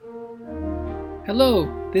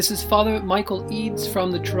Hello, this is Father Michael Eads from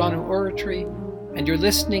the Toronto Oratory, and you're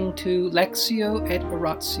listening to Lectio et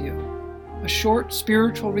Oratio, a short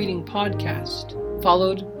spiritual reading podcast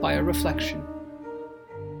followed by a reflection.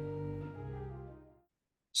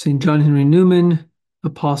 St. John Henry Newman,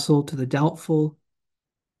 Apostle to the Doubtful,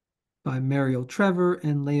 by Mariel Trevor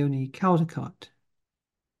and Leonie Caldecott.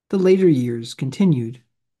 The later years continued.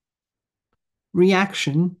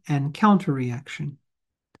 Reaction and counter-reaction.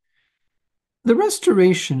 The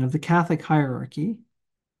restoration of the Catholic hierarchy,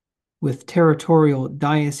 with territorial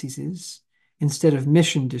dioceses instead of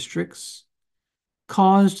mission districts,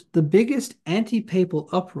 caused the biggest anti-papal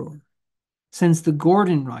uproar since the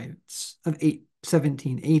Gordon riots of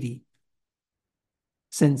 1780.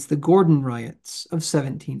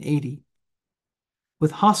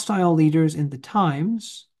 With hostile leaders in the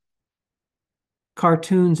Times,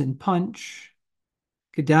 cartoons in Punch,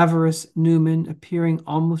 cadaverous Newman appearing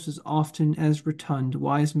almost as often as rotund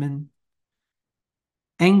Wiseman,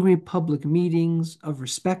 angry public meetings of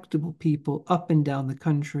respectable people up and down the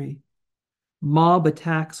country, mob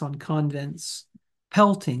attacks on convents,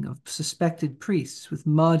 pelting of suspected priests with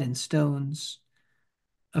mud and stones,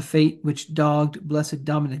 a fate which dogged Blessed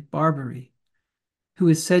Dominic Barbary, who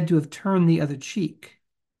is said to have turned the other cheek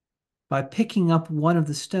by picking up one of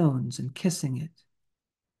the stones and kissing it.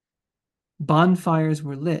 Bonfires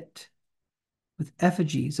were lit, with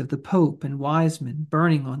effigies of the Pope and Wiseman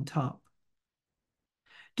burning on top.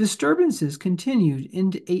 Disturbances continued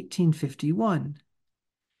into 1851,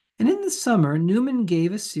 and in the summer Newman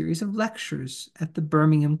gave a series of lectures at the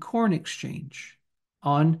Birmingham Corn Exchange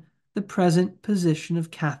on the present position of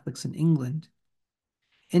Catholics in England,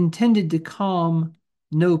 intended to calm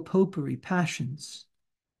no-popery passions,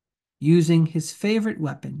 using his favorite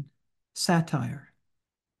weapon, satire.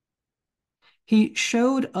 He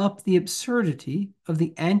showed up the absurdity of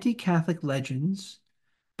the anti-Catholic legends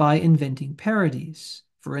by inventing parodies.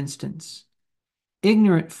 For instance,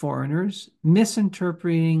 ignorant foreigners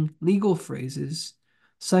misinterpreting legal phrases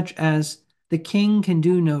such as "the king can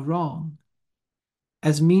do no wrong"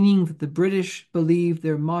 as meaning that the British believed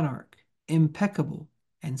their monarch impeccable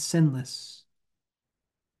and sinless.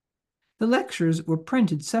 The lectures were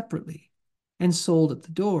printed separately and sold at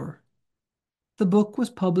the door. The book was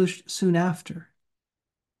published soon after.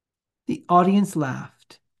 The audience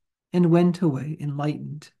laughed and went away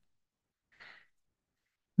enlightened.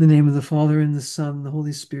 In the name of the Father, and the Son, and the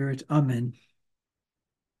Holy Spirit. Amen.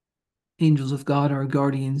 Angels of God, our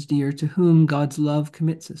guardians dear, to whom God's love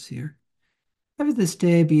commits us here, ever this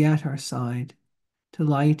day be at our side, to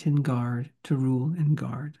light and guard, to rule and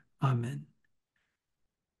guard. Amen.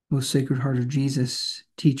 Most Sacred Heart of Jesus,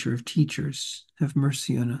 Teacher of teachers, have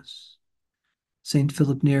mercy on us. Saint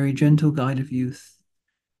Philip Neri, gentle guide of youth,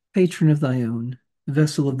 patron of thy own,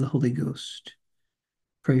 vessel of the Holy Ghost,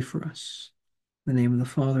 pray for us. In the name of the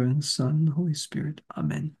Father, and the Son, and the Holy Spirit.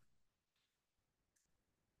 Amen.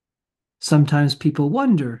 Sometimes people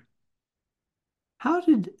wonder, how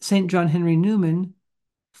did St. John Henry Newman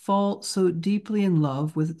fall so deeply in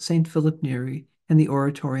love with St. Philip Neri and the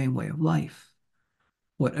Oratorian way of life?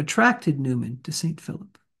 What attracted Newman to St.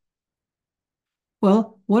 Philip?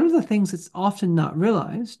 Well, one of the things that's often not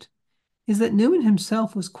realized is that Newman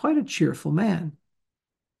himself was quite a cheerful man.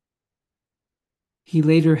 He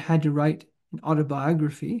later had to write an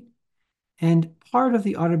autobiography, and part of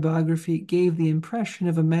the autobiography gave the impression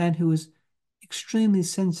of a man who was extremely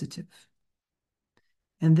sensitive.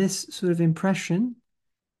 And this sort of impression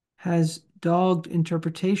has dogged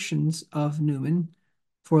interpretations of Newman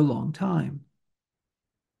for a long time.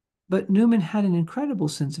 But Newman had an incredible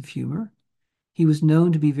sense of humor. He was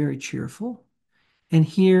known to be very cheerful. And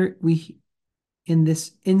here in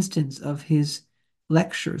this instance of his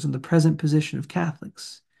lectures on the present position of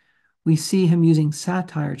Catholics, we see him using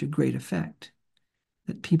satire to great effect,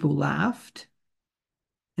 that people laughed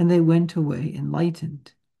and they went away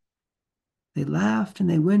enlightened. They laughed and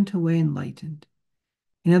they went away enlightened.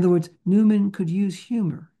 In other words, Newman could use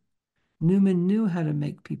humor. Newman knew how to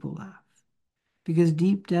make people laugh, because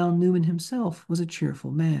deep down Newman himself was a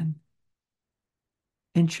cheerful man.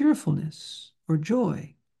 And cheerfulness, or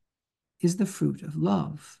joy, is the fruit of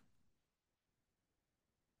love.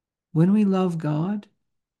 When we love God,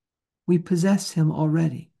 we possess him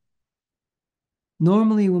already.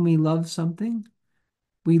 Normally, when we love something,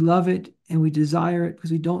 we love it and we desire it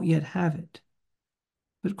because we don't yet have it.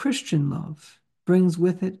 But Christian love brings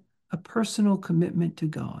with it a personal commitment to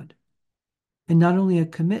God, and not only a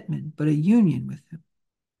commitment, but a union with him.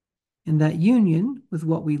 And that union with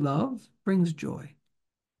what we love brings joy.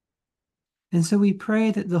 And so we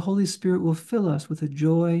pray that the Holy Spirit will fill us with a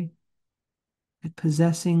joy at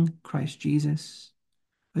possessing Christ Jesus,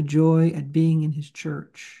 a joy at being in his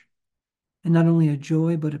church, and not only a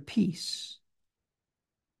joy, but a peace.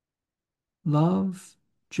 Love,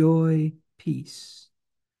 joy, peace.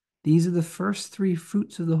 These are the first three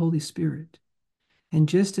fruits of the Holy Spirit. And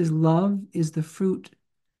just as love is the fruit,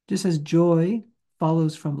 just as joy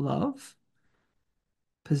follows from love,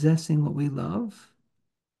 possessing what we love,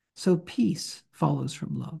 so peace follows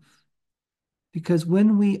from love. Because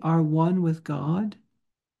when we are one with God,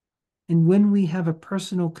 and when we have a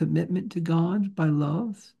personal commitment to God by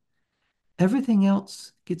love, everything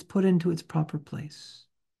else gets put into its proper place.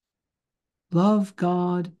 Love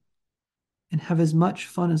God and have as much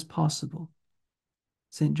fun as possible.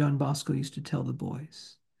 St. John Bosco used to tell the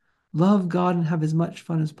boys. Love God and have as much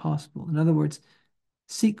fun as possible. In other words,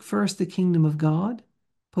 seek first the kingdom of God,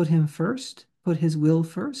 put him first, put his will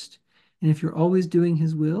first. And if you're always doing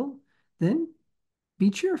his will, then be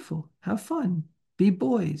cheerful, have fun, be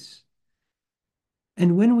boys.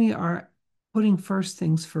 And when we are putting first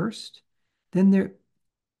things first, then there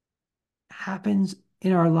happens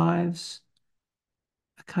in our lives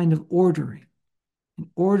a kind of ordering, and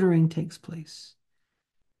ordering takes place.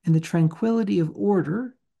 And the tranquility of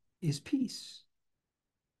order is peace.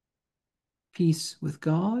 Peace with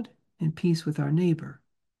God and peace with our neighbor.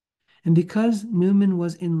 And because Newman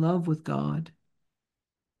was in love with God,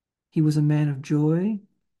 he was a man of joy,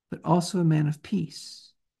 but also a man of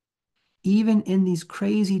peace. Even in these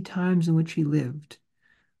crazy times in which he lived,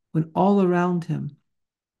 when all around him,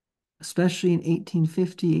 especially in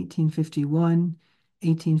 1850, 1851,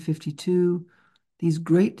 1852, these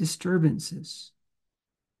great disturbances,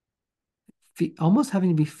 almost having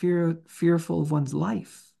to be fearful of one's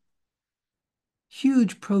life,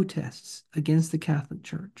 huge protests against the Catholic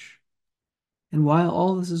Church. And while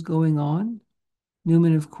all this is going on,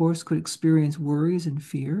 Newman, of course, could experience worries and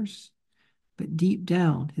fears, but deep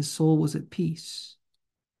down, his soul was at peace.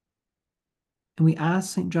 And we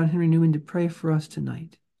ask St. John Henry Newman to pray for us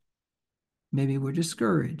tonight. Maybe we're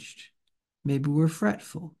discouraged. Maybe we're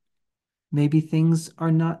fretful. Maybe things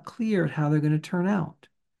are not clear how they're going to turn out.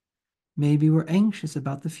 Maybe we're anxious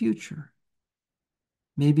about the future.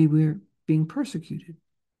 Maybe we're being persecuted.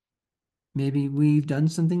 Maybe we've done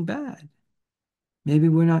something bad. Maybe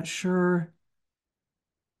we're not sure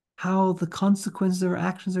how the consequences of our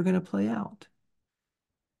actions are going to play out.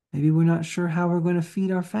 Maybe we're not sure how we're going to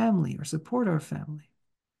feed our family or support our family.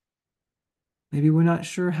 Maybe we're not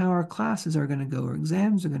sure how our classes are going to go, our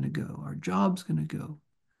exams are going to go, our job's going to go.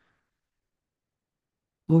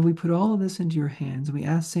 Lord, we put all of this into your hands and we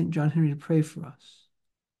ask St. John Henry to pray for us.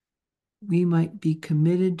 We might be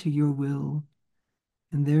committed to your will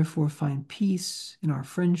and therefore find peace in our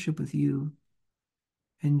friendship with you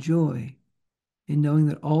and joy in knowing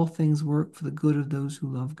that all things work for the good of those who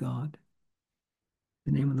love God.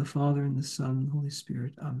 In the name of the Father, and the Son, and the Holy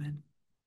Spirit. Amen.